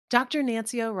Dr.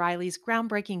 Nancy O'Reilly's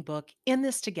groundbreaking book, In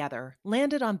This Together,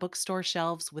 landed on bookstore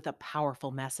shelves with a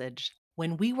powerful message.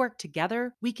 When we work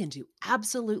together, we can do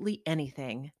absolutely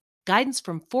anything. Guidance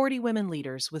from 40 women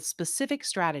leaders with specific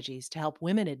strategies to help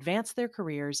women advance their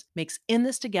careers makes In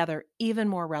This Together even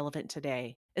more relevant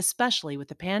today, especially with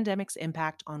the pandemic's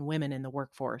impact on women in the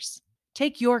workforce.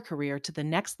 Take your career to the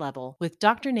next level with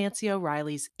Dr. Nancy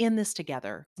O'Reilly's In This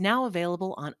Together, now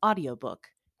available on audiobook.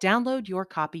 Download your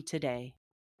copy today.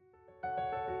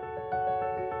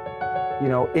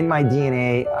 In my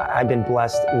DNA, I've been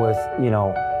blessed with,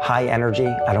 high energy.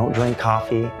 I don't drink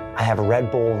coffee. I have a Red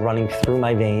Bull running through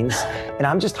my veins, and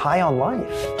I'm just high on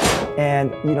life.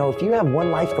 And, if you have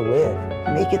one life to live,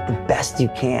 make it the best you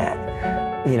can,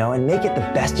 and make it the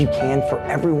best you can for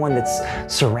everyone that's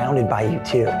surrounded by you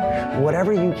too.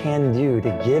 Whatever you can do to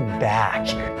give back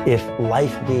if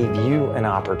life gave you an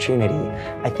opportunity,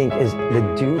 I think is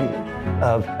the duty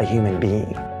of a human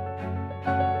being.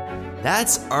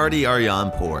 That's Artie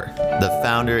Aryanpur, the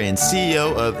founder and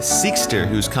CEO of Seekster,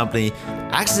 whose company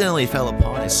accidentally fell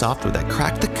upon a software that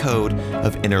cracked the code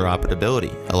of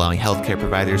interoperability, allowing healthcare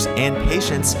providers and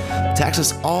patients to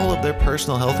access all of their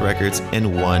personal health records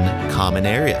in one common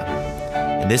area.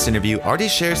 In this interview, Artie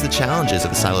shares the challenges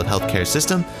of the siloed healthcare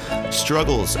system,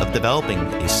 struggles of developing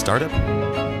a startup,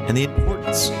 and the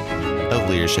importance of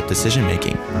leadership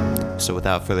decision-making. So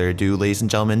without further ado, ladies and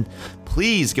gentlemen,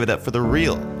 please give it up for the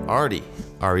real Artie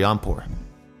Aryanpur.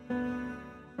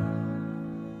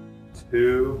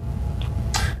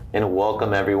 And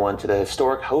welcome everyone to the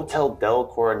historic Hotel Del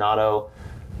Coronado.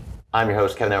 I'm your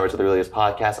host, Kevin Edwards of the Realist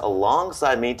Podcast.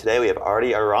 Alongside me today, we have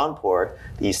Artie Aryanpur,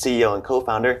 the CEO and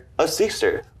co-founder of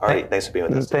Seekster. Artie, thanks for being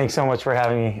with us. Thanks so much for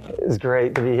having me. It's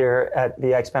great to be here at the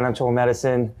Exponential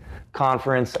Medicine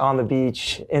Conference on the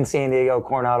beach in San Diego,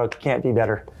 Coronado. Can't be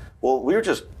better. Well, we were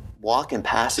just walking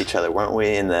past each other, weren't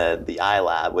we, in the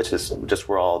iLab, which is just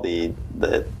where all the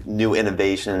new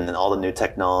innovation and all the new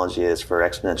technology is for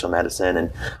exponential medicine.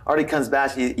 And Artie comes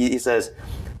back, he says,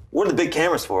 "What are the big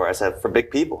cameras for?" I said, "For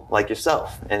big people like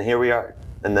yourself." And here we are,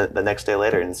 and the next day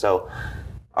later. And so,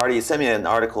 Artie, you sent me an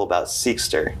article about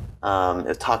Seekster.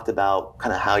 It talked about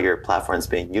kind of how your platform is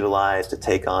being utilized to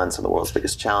take on some of the world's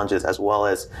biggest challenges, as well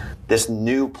as this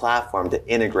new platform to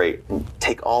integrate and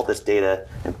take all this data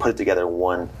and put it together in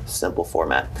one simple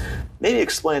format. Maybe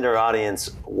explain to our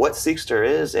audience what Seekster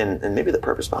is and maybe the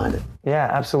purpose behind it. Yeah,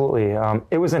 absolutely.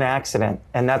 It was an accident,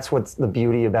 and that's what's the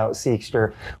beauty about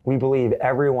Seekster. We believe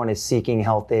everyone is seeking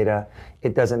health data.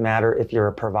 It doesn't matter if you're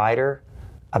a provider,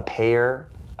 a payer,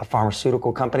 a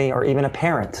pharmaceutical company, or even a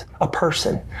parent, a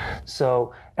person.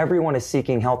 So everyone is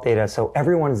seeking health data. So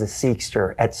everyone is a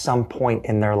Seekster at some point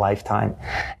in their lifetime.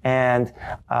 And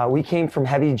we came from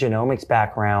heavy genomics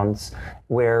backgrounds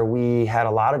where we had a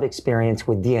lot of experience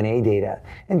with DNA data.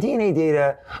 And DNA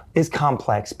data is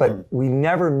complex, but we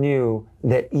never knew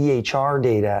that EHR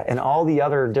data and all the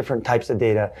other different types of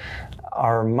data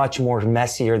are much more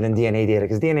messier than DNA data,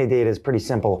 because DNA data is pretty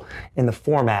simple in the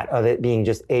format of it being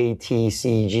just A, T,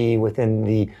 C, G within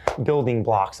the building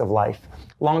blocks of life.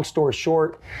 Long story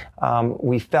short,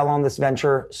 we fell on this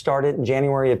venture, started in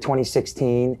January of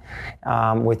 2016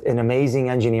 with an amazing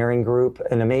engineering group,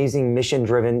 an amazing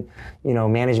mission-driven,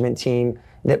 management team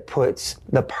that puts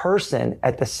the person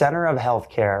at the center of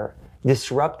healthcare,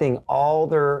 disrupting all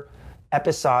their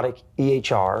episodic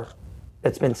EHR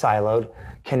that's been siloed,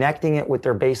 connecting it with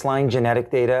their baseline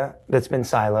genetic data that's been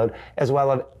siloed, as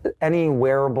well as any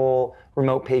wearable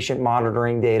remote patient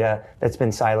monitoring data that's been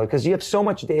siloed. Because you have so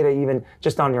much data even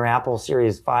just on your Apple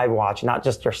Series 5 watch, not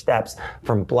just your steps,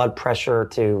 from blood pressure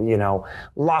to,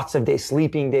 lots of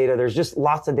sleeping data. There's just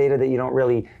lots of data that you don't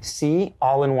really see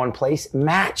all in one place,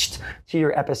 matched to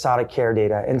your episodic care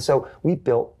data. And so we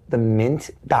built the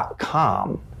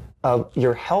mint.com of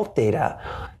your health data.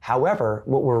 However,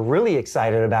 what we're really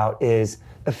excited about is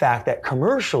the fact that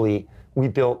commercially we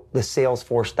built the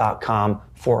Salesforce.com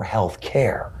for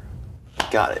healthcare.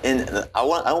 Got it. And I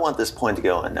want this point to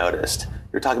go unnoticed.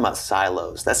 You're talking about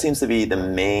silos. That seems to be the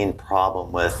main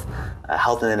problem with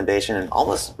health and innovation in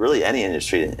almost really any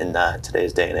industry in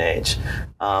today's day and age.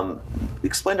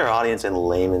 Explain to our audience in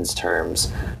layman's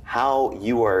terms how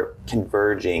you are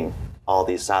converging all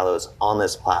these silos on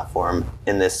this platform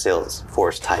in this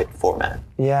Salesforce type format.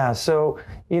 Yeah. So,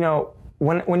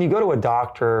 when you go to a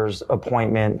doctor's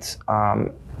appointment,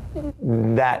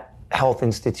 that health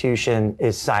institution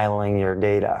is siloing your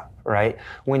data, right?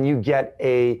 When you get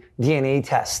a DNA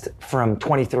test from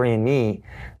 23andMe,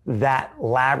 that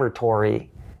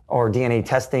laboratory or DNA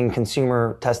testing,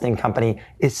 consumer testing company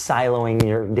is siloing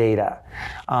your data.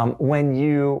 When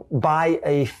you buy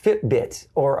a Fitbit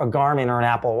or a Garmin or an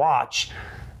Apple Watch,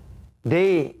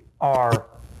 They are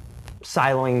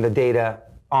siloing the data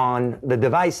on the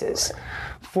devices.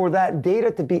 For that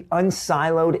data to be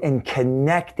unsiloed and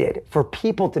connected, for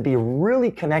people to be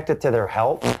really connected to their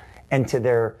health and to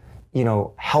their,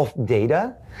 health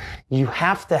data, you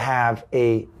have to have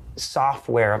a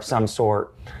software of some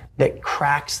sort that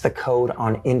cracks the code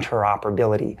on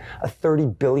interoperability, a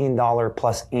 $30 billion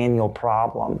plus annual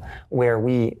problem where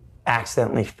we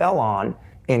accidentally fell on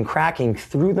in cracking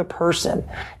through the person.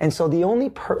 And so the only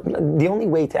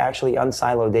way to actually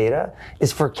unsilo data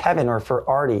is for Kevin or for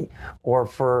Artie or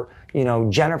for,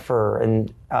 Jennifer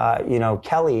and,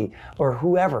 Kelly or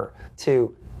whoever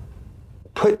to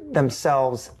put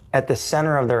themselves at the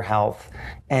center of their health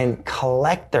and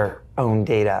collect their own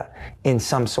data in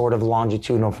some sort of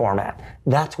longitudinal format.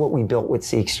 That's what we built with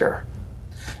Seekster.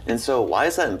 And so why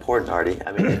is that important, Artie?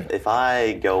 I mean, if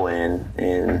I go in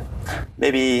and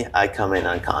maybe I come in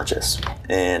unconscious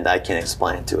and I can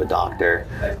explain to a doctor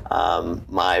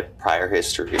my prior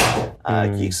history,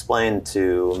 can you explain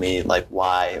to me like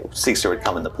why Seekster would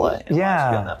come into play and why it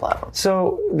should be on that platform?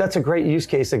 So that's a great use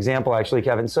case example, actually,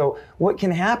 Kevin. So what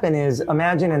can happen is,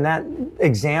 imagine in that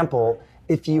example,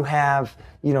 if you have,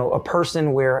 a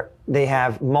person where they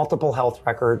have multiple health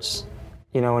records,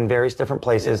 in various different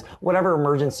places, whatever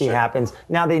emergency happens,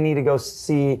 now they need to go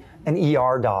see an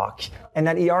ER doc. And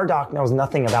that ER doc knows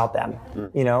nothing about them.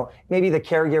 Maybe the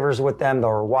caregiver's with them,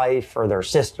 their wife or their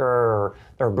sister or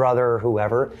their brother or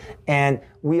whoever. And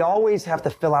we always have to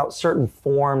fill out certain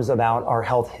forms about our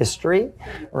health history,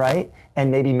 right? And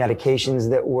maybe medications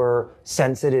that we're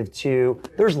sensitive to.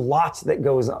 There's lots that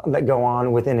go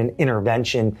on within an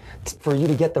intervention for you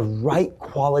to get the right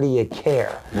quality of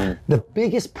care. The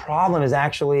biggest problem is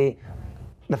actually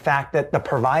the fact that the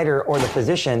provider or the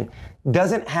physician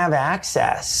doesn't have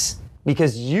access,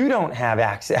 because you don't have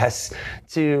access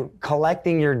to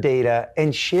collecting your data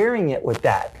and sharing it with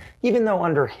that. Even though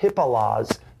under HIPAA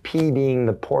laws, P being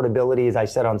the portability, as I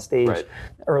said on stage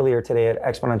earlier today at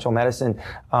Exponential Medicine,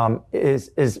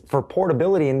 is for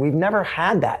portability, and we've never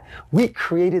had that. We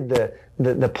created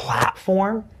the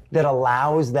platform that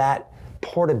allows that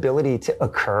portability to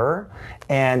occur,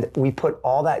 and we put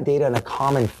all that data in a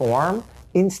common form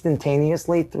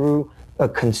instantaneously through a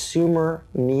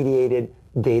consumer-mediated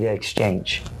data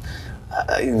exchange.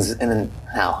 And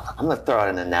now I'm going to throw out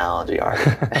an analogy,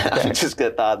 Artie. I'm just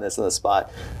going to throw this on the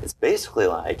spot. It's basically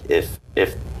like if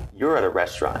you're at a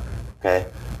restaurant, okay,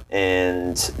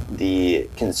 and the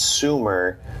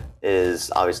consumer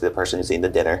is obviously the person who's eating the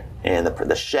dinner, and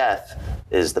the chef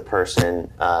is the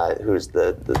person who's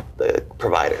the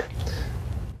provider.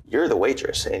 You're the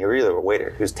waitress and you're the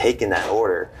waiter who's taking that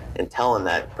order and telling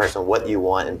that person what you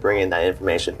want and bringing that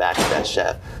information back to that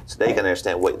chef so they can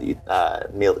understand what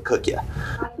meal to cook you.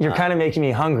 You're kind of making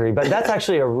me hungry, but that's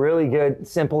actually a really good,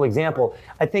 simple example.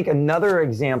 I think another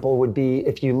example would be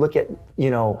if you look at,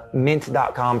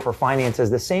 mint.com for finances,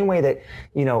 the same way that,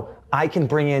 I can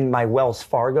bring in my Wells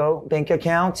Fargo bank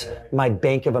account, my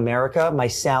Bank of America, my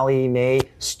Sallie Mae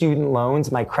student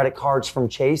loans, my credit cards from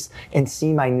Chase, and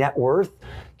see my net worth.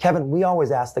 Kevin, we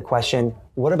always ask the question,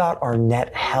 what about our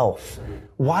net health?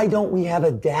 Why don't we have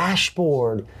a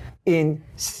dashboard in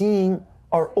seeing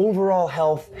our overall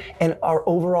health and our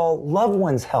overall loved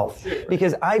one's health?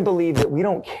 Because I believe that we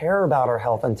don't care about our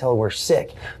health until we're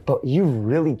sick, but you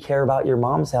really care about your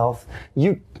mom's health.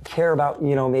 You care about,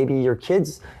 maybe your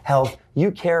kid's health.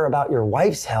 You care about your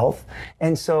wife's health.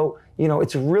 And so,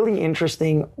 it's really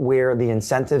interesting where the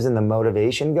incentives and the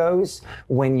motivation goes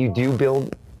when you do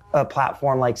build a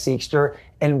platform like Seekster,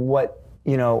 and what,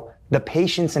 the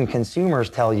patients and consumers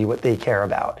tell you what they care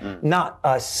about, not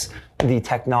us, the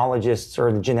technologists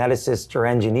or the geneticists or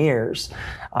engineers.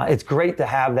 It's great to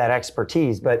have that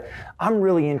expertise, but I'm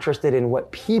really interested in what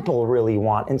people really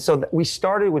want. And so we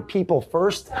started with people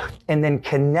first and then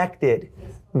connected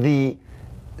the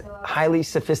highly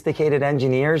sophisticated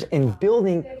engineers in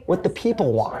building what the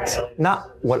people want, not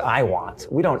what I want.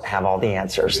 We don't have all the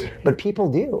answers, but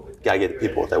people do. Gotta get the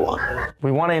people what they want.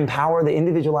 We want to empower the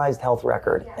individualized health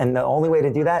record. And the only way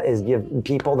to do that is give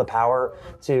people the power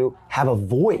to have a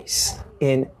voice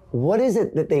in what is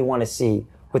it that they want to see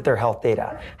with their health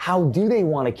data? How do they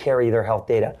want to carry their health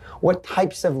data? What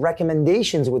types of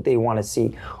recommendations would they want to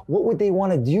see? What would they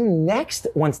want to do next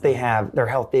once they have their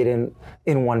health data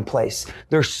in one place?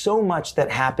 There's so much that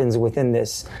happens within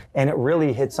this, and it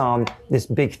really hits on this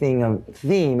big theme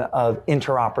of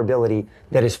interoperability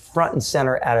that is front and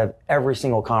center out of every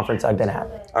single conference I've been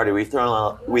at. Artie, we've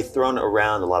thrown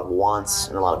around a lot of wants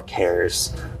and a lot of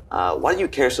cares. Why do you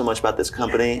care so much about this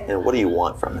company, and what do you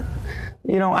want from it?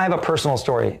 I have a personal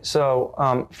story.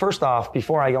 So first off,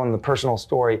 before I go into the personal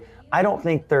story, I don't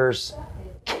think there's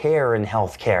care in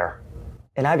healthcare.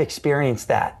 And I've experienced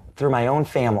that through my own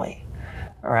family.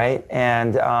 All right.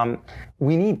 And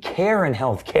we need care in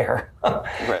healthcare.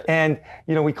 Right. And,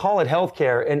 we call it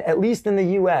healthcare. And at least in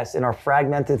the US, in our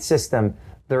fragmented system,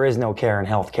 there is no care in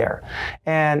healthcare.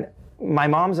 And my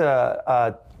mom's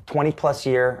a 20 plus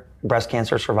year breast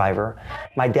cancer survivor.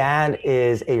 My dad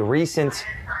is a recent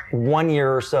 1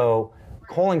 year or so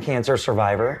colon cancer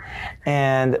survivor.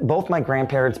 And both my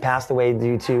grandparents passed away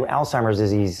due to Alzheimer's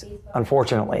disease,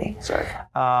 unfortunately. Sorry.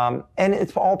 And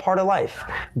it's all part of life.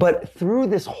 But through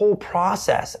this whole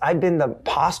process, I've been the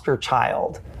poster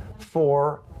child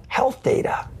for health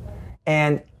data.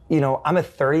 And, I'm a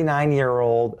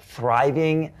 39-year-old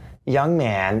thriving young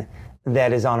man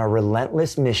that is on a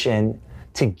relentless mission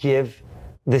to give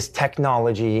this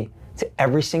technology to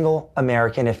every single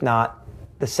American, if not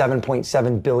the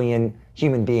 7.7 billion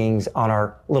human beings on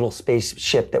our little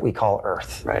spaceship that we call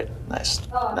Earth. Right. Nice.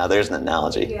 Now there's an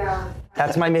analogy.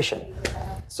 That's my mission.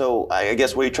 So I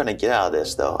guess what are you trying to get out of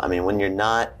this, though? I mean, when you're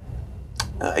not,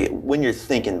 when you're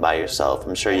thinking by yourself,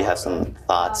 I'm sure you have some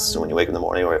thoughts when you wake up in the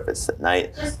morning, or if it's at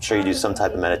night, I'm sure you do some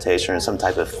type of meditation or some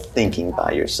type of thinking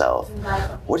by yourself.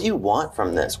 What do you want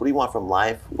from this? What do you want from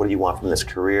life? What do you want from this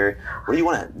career? What do you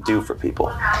want to do for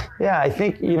people? Yeah, I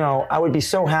think, I would be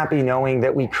so happy knowing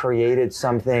that we created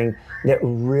something that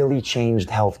really changed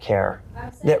healthcare,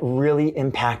 that really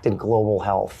impacted global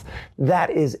health.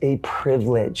 That is a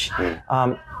privilege.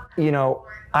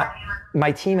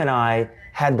 My team and I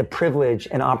had the privilege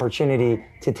and opportunity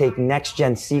to take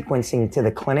next-gen sequencing to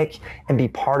the clinic and be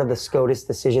part of the SCOTUS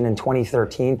decision in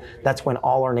 2013. That's when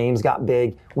all our names got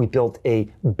big. We built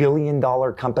a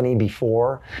billion-dollar company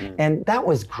before, and that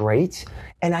was great.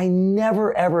 And I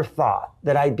never, ever thought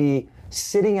that I'd be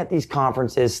sitting at these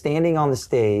conferences, standing on the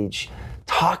stage,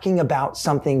 talking about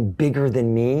something bigger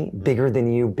than me, bigger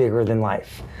than you, bigger than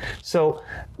life. So,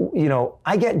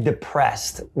 I get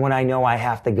depressed when I know I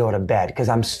have to go to bed because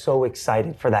I'm so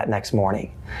excited for that next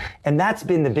morning. And that's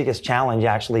been the biggest challenge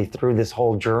actually through this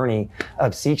whole journey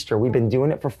of Seekster. We've been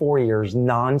doing it for 4 years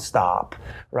nonstop,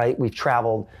 right? We've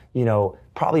traveled,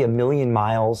 probably 1 million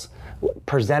miles,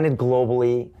 presented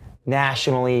globally,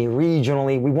 nationally,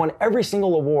 regionally. We won every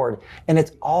single award, and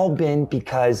it's all been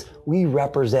because we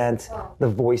represent the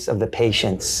voice of the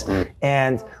patients.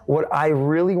 And what I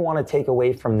really want to take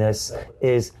away from this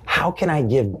is, how can I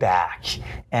give back?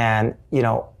 And,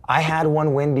 I had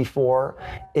one win before.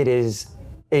 It is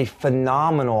a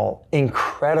phenomenal,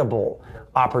 incredible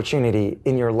opportunity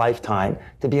in your lifetime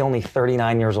to be only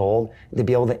 39 years old, to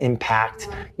be able to impact,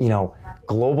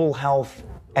 global health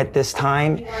at this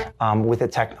time with the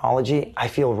technology. I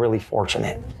feel really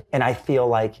fortunate. And I feel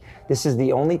like this is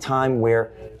the only time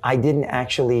where I didn't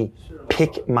actually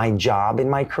pick my job in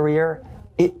my career.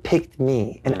 It picked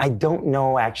me. And I don't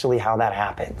know actually how that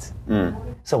happened.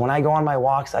 So when I go on my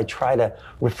walks, I try to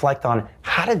reflect on,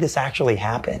 how did this actually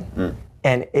happen?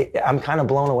 And I'm kind of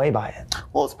blown away by it.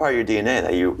 Well, it's part of your DNA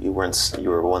that you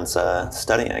were once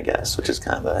studying, I guess, which is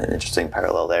kind of an interesting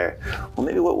parallel there. Well,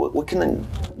 maybe what can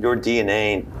your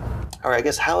DNA, or I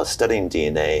guess how has studying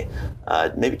DNA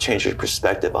maybe changed your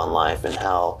perspective on life, and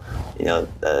how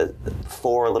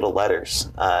 4 little letters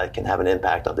can have an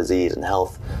impact on disease and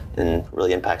health and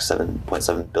really impact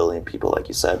 7.7 billion people, like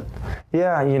you said?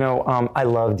 Yeah, I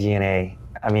love DNA.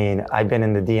 I mean, I've been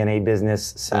in the DNA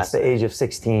business since the age of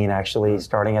 16, actually,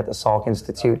 starting at the Salk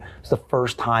Institute. It was the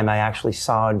first time I actually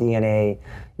saw DNA,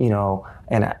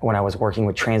 and when I was working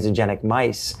with transgenic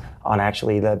mice on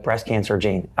actually the breast cancer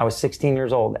gene. I was 16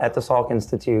 years old at the Salk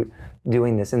Institute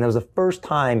doing this. And that was the first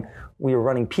time we were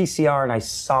running PCR and I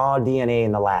saw DNA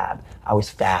in the lab. I was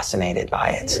fascinated by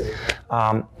it.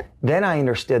 Then I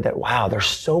understood that, wow, there's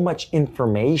so much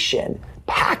information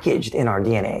packaged in our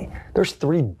DNA. There's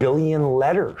 3 billion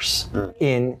letters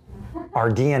in our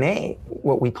DNA,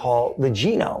 what we call the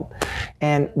genome.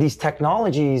 And these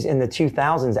technologies in the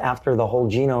 2000s, after the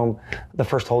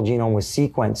first whole genome was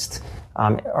sequenced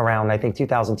around, I think,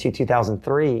 2002,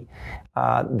 2003,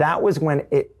 that was when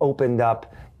it opened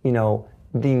up,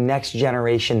 the next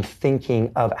generation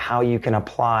thinking of how you can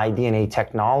apply DNA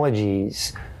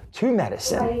technologies to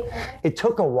medicine. It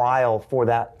took a while for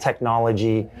that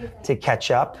technology to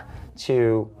catch up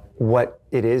to what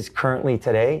it is currently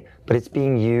today, but it's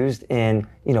being used in,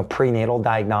 prenatal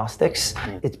diagnostics.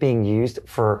 It's being used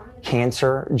for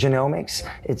cancer genomics.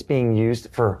 It's being used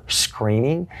for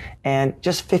screening. And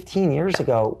just 15 years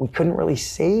ago, we couldn't really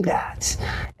say that.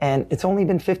 And it's only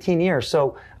been 15 years.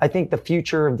 So I think the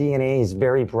future of DNA is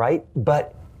very bright,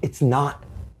 but it's not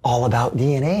all about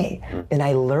DNA. And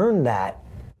I learned that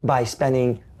by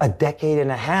spending a decade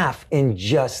and a half in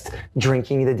just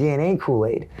drinking the DNA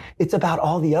Kool-Aid. It's about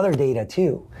all the other data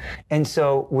too. And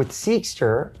so with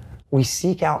Seekster, we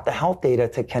seek out the health data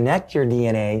to connect your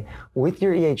DNA with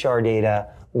your EHR data,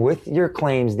 with your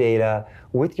claims data,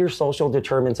 with your social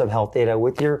determinants of health data,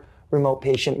 with your remote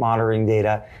patient monitoring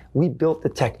data. We built the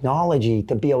technology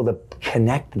to be able to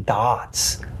connect the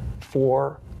dots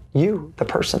for you, the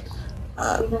person.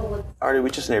 Artie,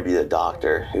 we just interviewed a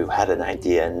doctor who had an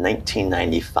idea in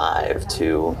 1995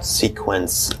 to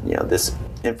sequence, this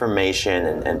information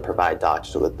and provide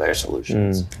doctors with better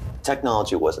solutions.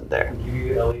 Technology wasn't there.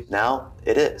 Now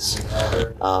it is.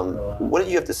 What do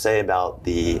you have to say about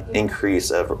the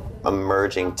increase of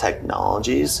emerging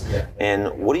technologies, and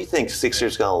what do you think Seekster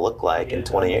is going to look like in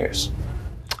 20 years?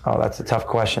 Oh, that's a tough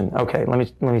question. Okay,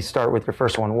 let me start with your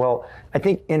first one. Well, I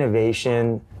think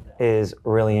innovation is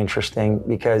really interesting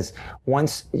because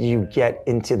once you get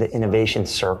into the innovation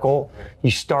circle,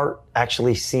 you start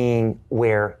actually seeing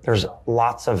where there's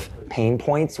lots of pain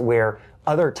points where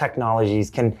other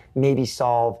technologies can maybe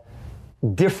solve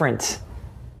different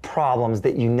problems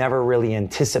that you never really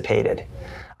anticipated.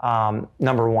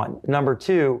 Number one. Number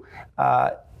two,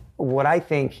 what I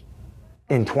think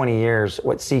in 20 years,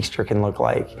 what Seekster can look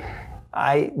like,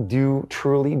 I do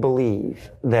truly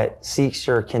believe that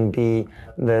Seekster can be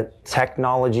the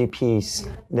technology piece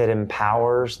that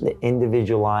empowers the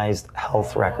individualized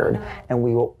health record. And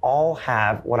we will all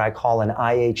have what I call an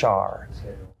IHR.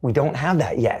 We don't have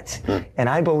that yet. And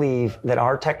I believe that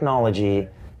our technology,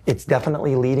 it's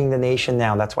definitely leading the nation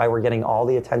now. That's why we're getting all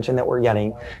the attention that we're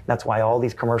getting. That's why all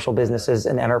these commercial businesses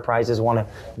and enterprises want to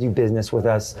do business with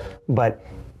us. But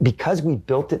because we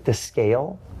built it to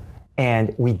scale,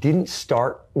 and we didn't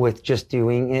start with just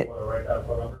doing it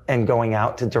and going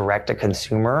out to direct to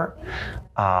consumer,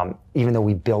 even though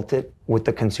we built it with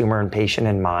the consumer and patient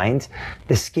in mind,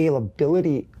 the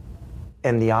scalability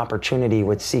and the opportunity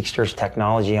with Seekster's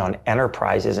technology on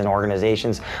enterprises and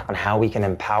organizations on how we can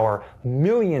empower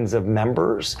millions of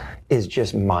members is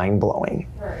just mind-blowing.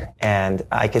 And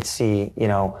I could see,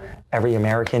 every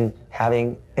American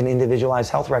having an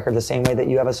individualized health record the same way that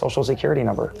you have a social security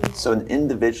number. So an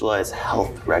individualized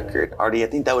health record. Artie, I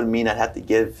think that would mean I'd have to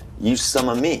give you some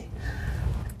of me.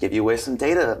 Give you away some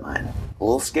data of mine. A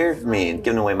little scared of me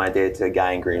giving away my data to a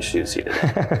guy in green shoes here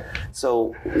today.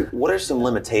 So what are some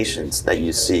limitations that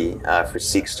you see for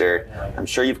Seekster? I'm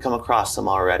sure you've come across some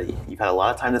already. You've had a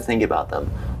lot of time to think about them.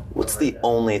 What's the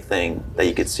only thing that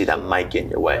you could see that might get in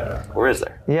your way? Or is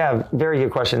there? Yeah, very good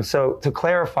question. So to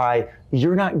clarify,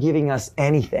 you're not giving us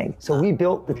anything. So we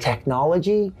built the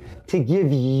technology to give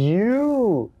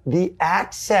you the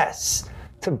access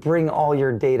to bring all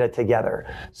your data together.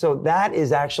 So that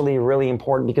is actually really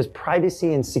important because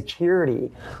privacy and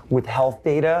security with health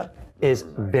data is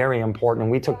very important.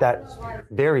 And we took that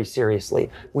very seriously.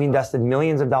 We invested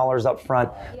millions of dollars up front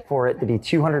for it to be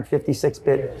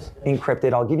 256-bit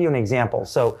encrypted. I'll give you an example.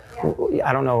 So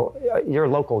I don't know, you're a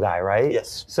local guy, right?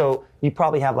 Yes. So you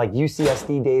probably have like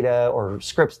UCSD data or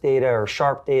Scripps data or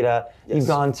Sharp data. Yes. You've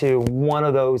gone to one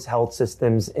of those health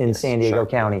systems in San Diego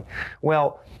Sharp. County.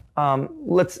 Well,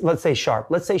 let's say Sharp.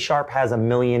 Let's say Sharp has 1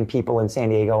 million people in San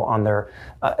Diego on their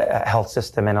health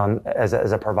system and as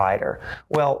a provider.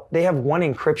 Well, they have one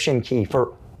encryption key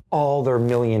for all their 1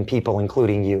 million people,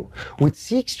 including you. With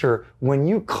Seekster, when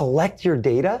you collect your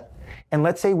data, and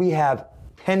let's say we have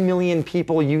 10 million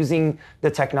people using the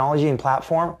technology and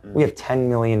platform, we have 10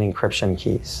 million encryption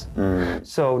keys.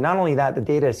 So not only that, the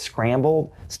data is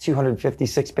scrambled, it's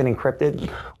 256-bit encrypted.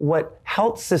 What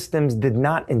health systems did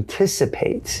not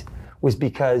anticipate was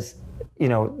because,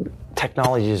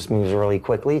 technology just moves really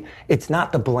quickly. It's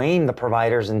not to blame the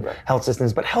providers and health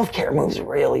systems, but healthcare moves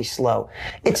really slow.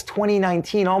 It's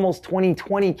 2019, almost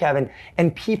 2020, Kevin,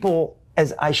 and people,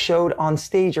 as I showed on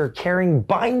stage, are carrying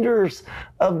binders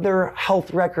of their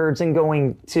health records and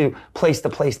going to place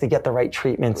to get the right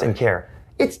treatments and care.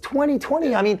 It's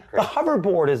 2020. I mean, the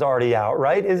hoverboard is already out,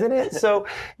 right? Isn't it? So,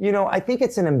 I think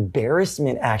it's an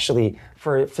embarrassment actually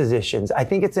for physicians. I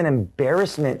think it's an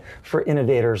embarrassment for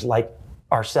innovators like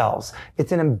ourselves.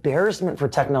 It's an embarrassment for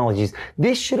technologies.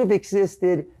 This should have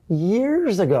existed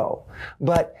years ago.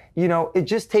 But, it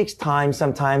just takes time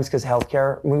sometimes because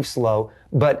healthcare moves slow.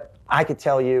 But I could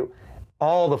tell you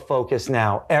all the focus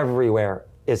now everywhere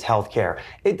is healthcare.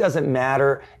 It doesn't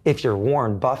matter if you're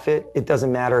Warren Buffett. It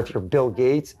doesn't matter if you're Bill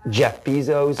Gates, Jeff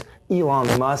Bezos,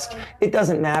 Elon Musk. It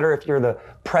doesn't matter if you're the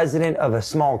president of a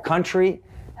small country.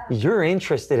 You're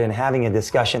interested in having a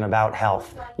discussion about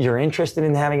health. You're interested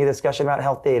in having a discussion about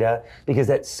health data because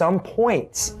at some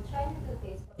point,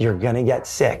 you're going to get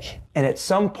sick. And at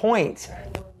some point,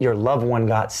 your loved one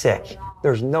got sick.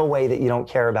 there's no way that you don't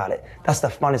care about it. That's the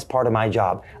funnest part of my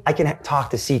job. I can talk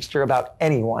to Seekster about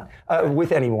anyone,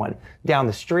 with anyone, down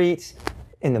the street,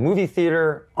 in the movie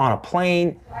theater, on a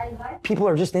plane. People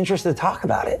are just interested to talk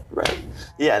about it. Right.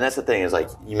 Yeah, and that's the thing is like,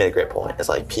 you made a great point. It's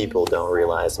like people don't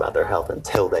realize about their health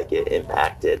until they get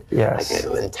impacted. Yes.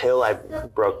 Like, until I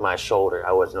broke my shoulder,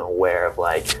 I wasn't aware of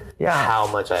like how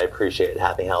much I appreciated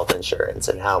having health insurance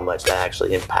and how much that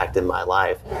actually impacted my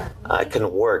life. I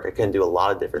couldn't work. I couldn't do a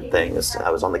lot of different things.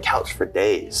 I was on the couch for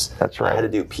days. That's right. I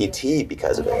had to do PT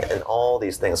because of it. And all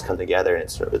these things come together, and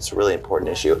it's a really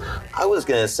important issue. I was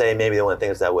going to say maybe the one of the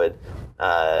things that would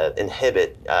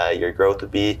inhibit your growth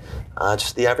would be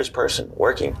just the average person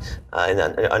working and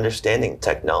understanding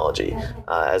technology,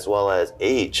 as well as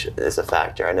age is a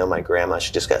factor. I know my grandma,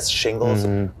 she just got shingles.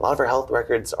 A lot of her health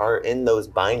records are in those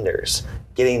binders.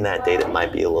 Getting that data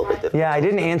might be a little bit difficult. Yeah, I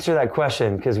didn't answer that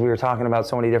question because we were talking about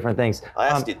so many different things. I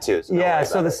asked you too. So yeah,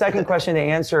 so the second question to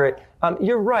answer it,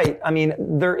 you're right. I mean,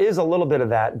 there is a little bit of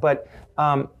that, but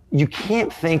you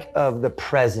can't think of the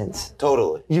present.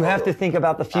 Totally. You have to think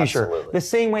about the future. Absolutely. The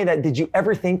same way that, did you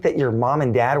ever think that your mom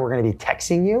and dad were going to be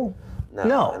texting you?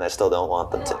 No. And I still don't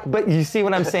want them to. But you see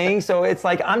what I'm saying? So it's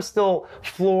like, I'm still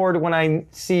floored when I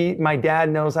see my dad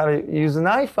knows how to use an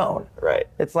iPhone. Right.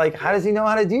 It's like, how does he know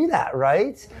how to do that,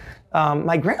 right?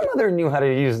 My grandmother knew how to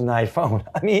use an iPhone.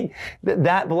 I mean,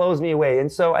 that blows me away.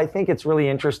 And so I think it's really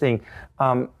interesting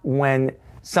when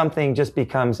something just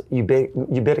becomes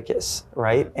ubiquitous,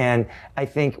 right? And I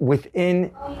think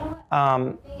within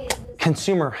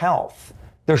consumer health,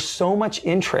 there's so much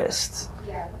interest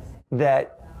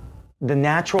that the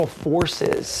natural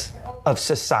forces of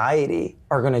society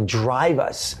are going to drive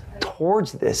us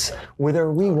towards this,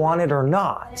 whether we want it or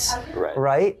not,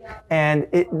 right? And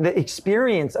the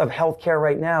experience of healthcare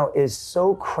right now is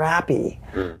so crappy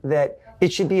that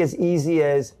it should be as easy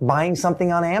as buying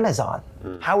something on Amazon.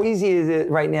 How easy is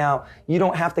it right now? You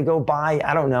don't have to go buy,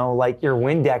 I don't know, like your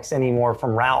Windex anymore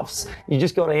from Ralph's. You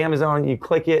just go to Amazon, you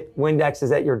click it, Windex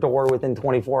is at your door within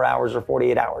 24 hours or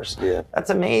 48 hours. Yeah.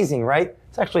 That's amazing, right?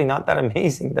 It's actually not that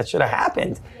amazing. That should have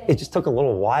happened. It just took a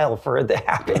little while for it to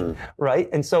happen, right?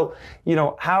 And so, you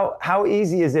know, how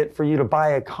easy is it for you to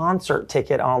buy a concert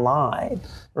ticket online,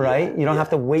 right? You don't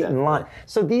have to wait in line.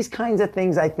 So these kinds of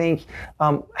things, I think,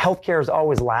 healthcare is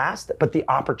always last, but the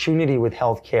opportunity with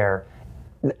healthcare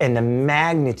and the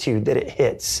magnitude that it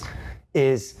hits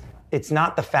is, it's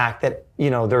not the fact that, you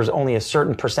know, there's only a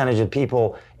certain percentage of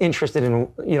people interested in,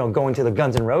 you know, going to the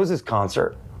Guns N' Roses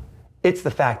concert. It's the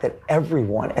fact that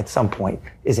everyone at some point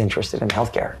is interested in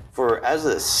healthcare. As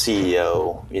a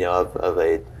CEO, you know, of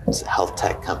a health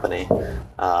tech company,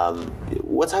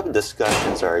 what type of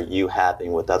discussions are you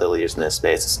having with other leaders in this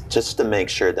space, just to make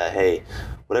sure that, hey,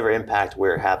 whatever impact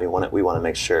we're having, we want to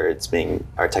make sure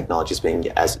our technology is being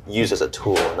used as a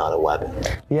tool, not a weapon?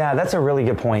 Yeah, that's a really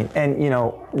good point. And, you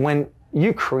know, when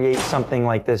you create something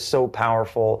like this so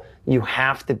powerful, you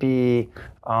have to be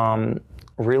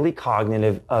really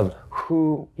cognitive of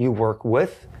who you work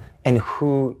with and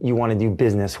who you want to do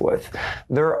business with.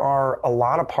 There are a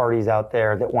lot of parties out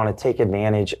there that want to take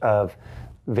advantage of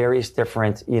various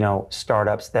different, you know,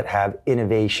 startups that have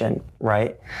innovation,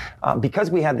 right? Because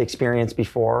we had the experience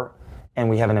before and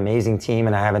we have an amazing team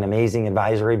and I have an amazing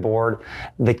advisory board,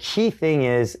 the key thing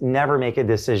is never make a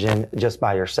decision just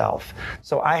by yourself.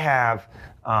 So I have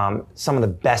some of the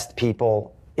best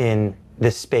people in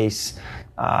this space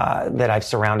that I've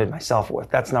surrounded myself with.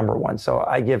 That's number one. So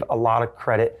I give a lot of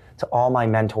credit to all my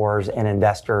mentors and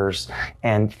investors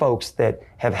and folks that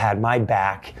have had my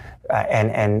back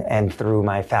and through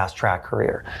my fast track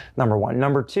career. Number one.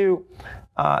 Number two,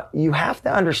 you have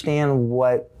to understand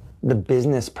what the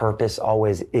business purpose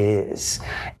always is.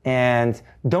 And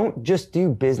don't just do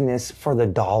business for the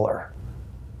dollar.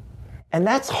 And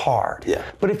that's hard. Yeah.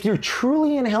 But if you're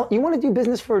truly in health, you want to do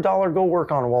business for a dollar, go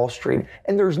work on Wall Street.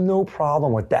 And there's no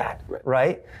problem with that,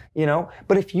 right? You know,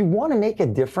 but if you want to make a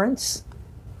difference,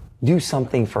 do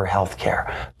something for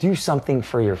healthcare. Do something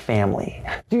for your family.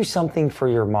 Do something for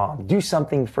your mom. Do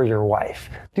something for your wife.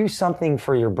 Do something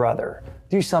for your brother.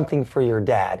 Do something for your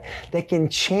dad that can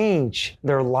change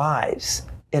their lives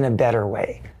in a better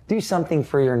way. Do something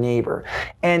for your neighbor.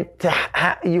 And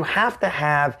you have to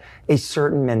have a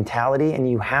certain mentality, and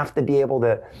you have to be able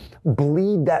to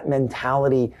bleed that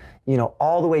mentality, you know,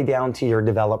 all the way down to your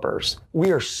developers.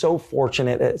 We are so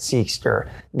fortunate at Seekster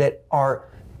that our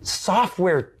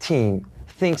software team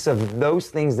thinks of those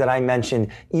things that I mentioned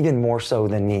even more so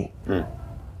than me.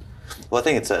 Well, I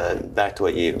think it's back to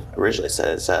what you originally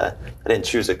said. I didn't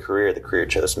choose a career; the career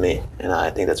chose me, and I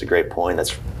think that's a great point.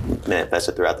 That's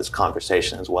manifested throughout this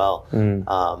conversation as well.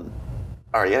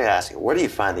 All right, I gotta ask you, where do you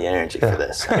find the energy for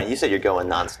this? I mean, you said you're going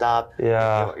nonstop.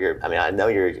 Yeah. I mean, I know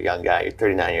you're a young guy. You're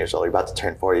 39 years old. You're about to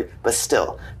turn 40. But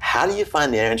still, how do you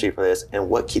find the energy for this, and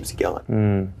what keeps you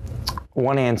going?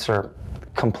 One answer: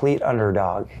 complete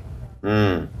underdog.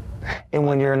 And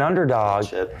when you're an underdog,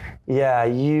 yeah,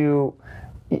 you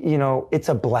know, it's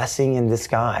a blessing in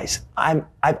disguise.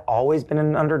 I've always been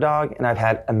an underdog, and I've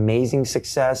had amazing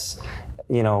success.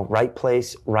 You know, right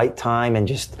place, right time, and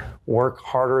just work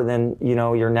harder than, you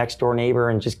know, your next door neighbor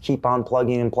and just keep on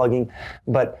plugging and plugging.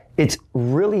 But it's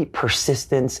really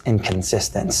persistence and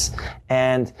consistency.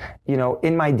 And, you know,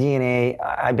 in my DNA,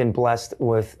 I've been blessed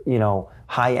with, you know,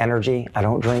 high energy. I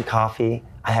don't drink coffee.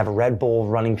 I have a Red Bull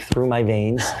running through my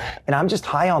veins, and I'm just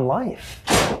high on life.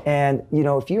 And, you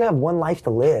know, if you have one life to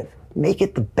live, make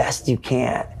it the best you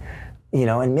can. You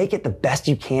know, and make it the best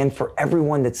you can for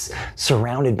everyone that's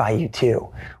surrounded by you too.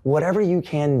 Whatever you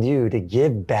can do to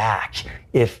give back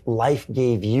if life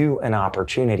gave you an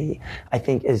opportunity, I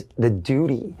think is the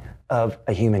duty of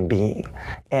a human being.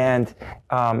 And,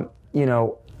 you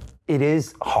know, it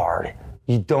is hard.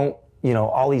 You don't, you know,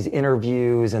 all these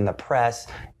interviews and the press,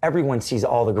 everyone sees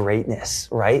all the greatness,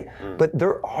 right? But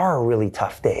there are really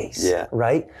tough days,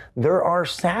 right? There are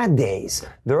sad days.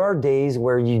 There are days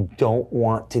where you don't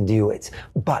want to do it,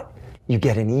 but you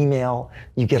get an email,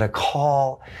 you get a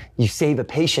call, you save a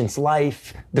patient's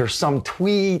life, there's some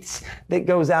tweets that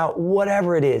goes out,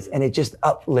 whatever it is, and it just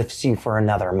uplifts you for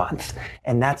another month.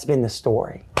 And that's been the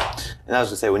story. And I was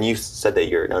gonna say, when you said that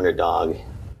you're an underdog,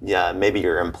 yeah, maybe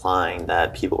you're implying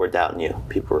that people were doubting you,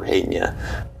 people were hating you,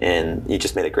 and you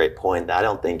just made a great point that I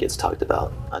don't think it's talked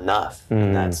about enough.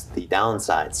 And that's the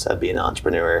downsides of being an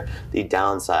entrepreneur, the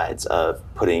downsides of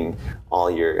putting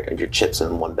all your chips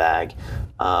in one bag.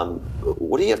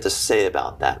 What do you have to say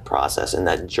about that process and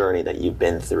that journey that you've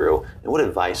been through? And what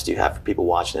advice do you have for people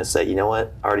watching and say, you know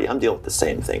what, Artie, I'm dealing with the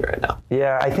same thing right now?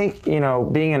 Yeah, I think, you know,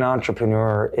 being an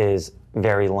entrepreneur is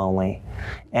very lonely.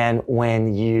 And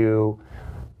when you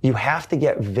have to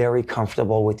get very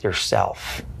comfortable with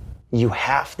yourself. You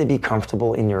have to be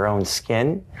comfortable in your own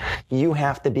skin. You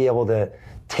have to be able to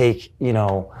take, you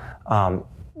know,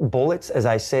 bullets. As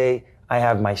I say, I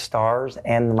have my stars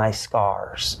and my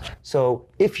scars. So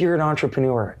if you're an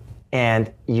entrepreneur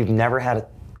and you've never had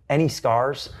any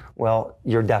scars, well,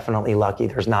 you're definitely lucky.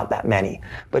 There's not that many.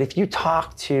 But if you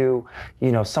talk to,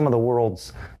 you know, some of the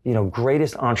world's, you know,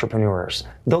 greatest entrepreneurs,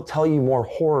 they'll tell you more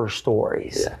horror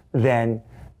stories than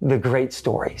the great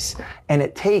stories. And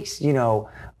it takes, you know,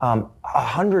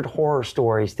 100 horror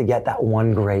stories to get that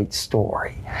one great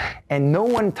story. And no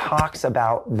one talks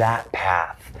about that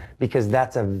path because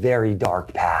that's a very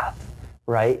dark path,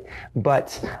 right?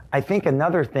 But I think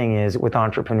another thing is with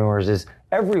entrepreneurs is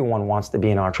everyone wants to be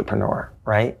an entrepreneur,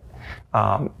 right?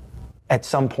 At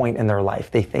some point in their life,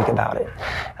 they think about it.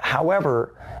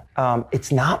 However,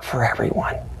 it's not for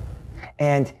everyone.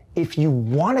 And if you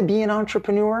want to be an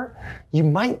entrepreneur, you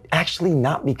might actually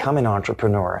not become an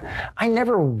entrepreneur. I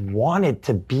never wanted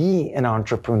to be an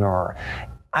entrepreneur.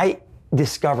 I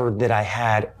discovered that I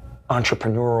had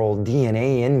entrepreneurial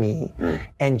DNA in me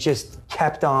and just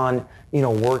kept on, you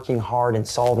know, working hard and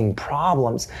solving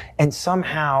problems and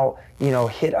somehow, you know,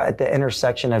 hit at the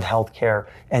intersection of healthcare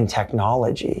and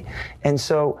technology. And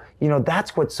so, you know,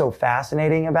 that's what's so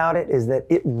fascinating about it is that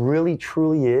it really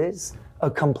truly is a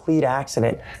complete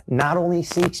accident. Not only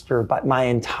Seekster, but my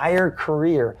entire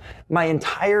career, my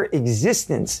entire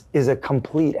existence is a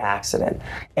complete accident.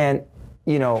 And,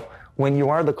 you know, when you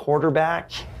are the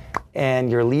quarterback and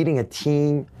you're leading a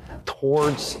team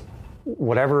towards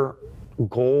whatever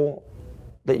goal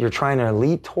that you're trying to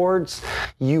lead towards,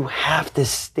 you have to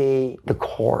stay the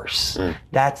course.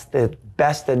 That's the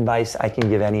best advice I can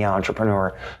give any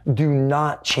entrepreneur. Do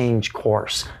not change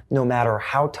course, no matter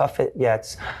how tough it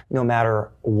gets, no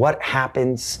matter what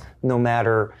happens, no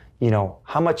matter, you know,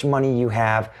 how much money you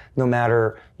have, no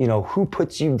matter, you know, who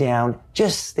puts you down,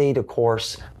 just stay the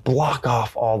course, block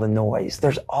off all the noise.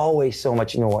 There's always so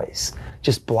much noise.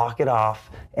 Just block it off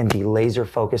and be laser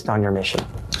focused on your mission.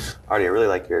 Artie, I really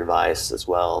like your advice as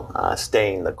well.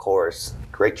 Staying the course,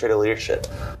 great trait of leadership.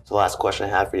 So the last question I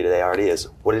have for you today, Artie, is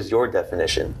what is your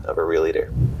definition of a real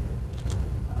leader?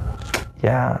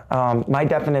 Yeah, my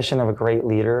definition of a great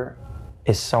leader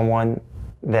is someone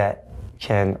that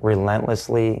can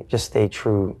relentlessly just stay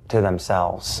true to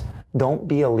themselves. Don't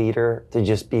be a leader to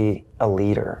just be a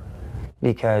leader.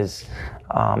 Because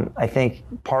I think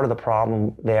part of the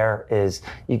problem there is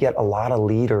you get a lot of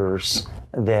leaders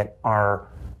that are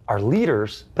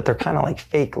leaders, but they're kind of like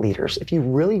fake leaders. If you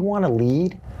really want to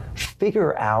lead,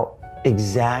 figure out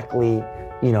exactly,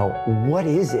 you know, what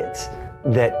is it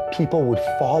that people would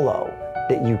follow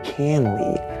that you can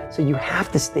lead. So you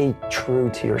have to stay true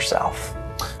to yourself.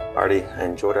 Artie, I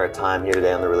enjoyed our time here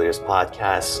today on the Real Leaders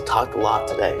Podcast. Talked a lot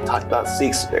today. Talked about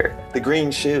Seekster, the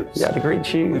green shoes. Yeah, the green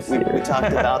shoes. We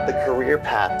talked about the career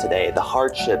path today, the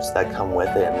hardships that come with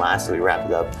it, and lastly, we wrapped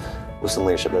it up with some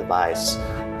leadership advice.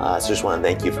 So just want to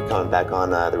thank you for coming back on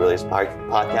the Real Leaders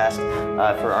Podcast.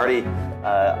 For Artie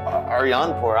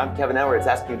Aryanpur, I'm Kevin Edwards,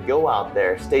 asking you to go out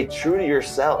there, stay true to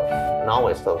yourself, and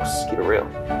always, folks, keep it real.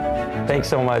 Thanks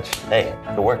so much. Hey,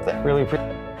 good work there. Really appreciate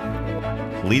it.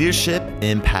 Leadership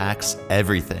impacts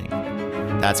everything.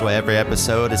 That's why every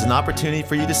episode is an opportunity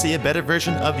for you to see a better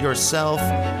version of yourself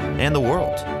and the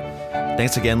world.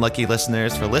 Thanks again, lucky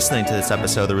listeners, for listening to this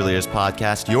episode of the Real Leaders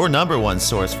Podcast, your number one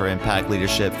source for impact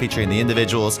leadership, featuring the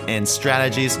individuals and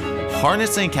strategies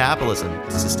harnessing capitalism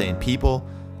to sustain people,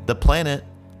 the planet,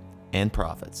 and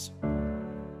profits.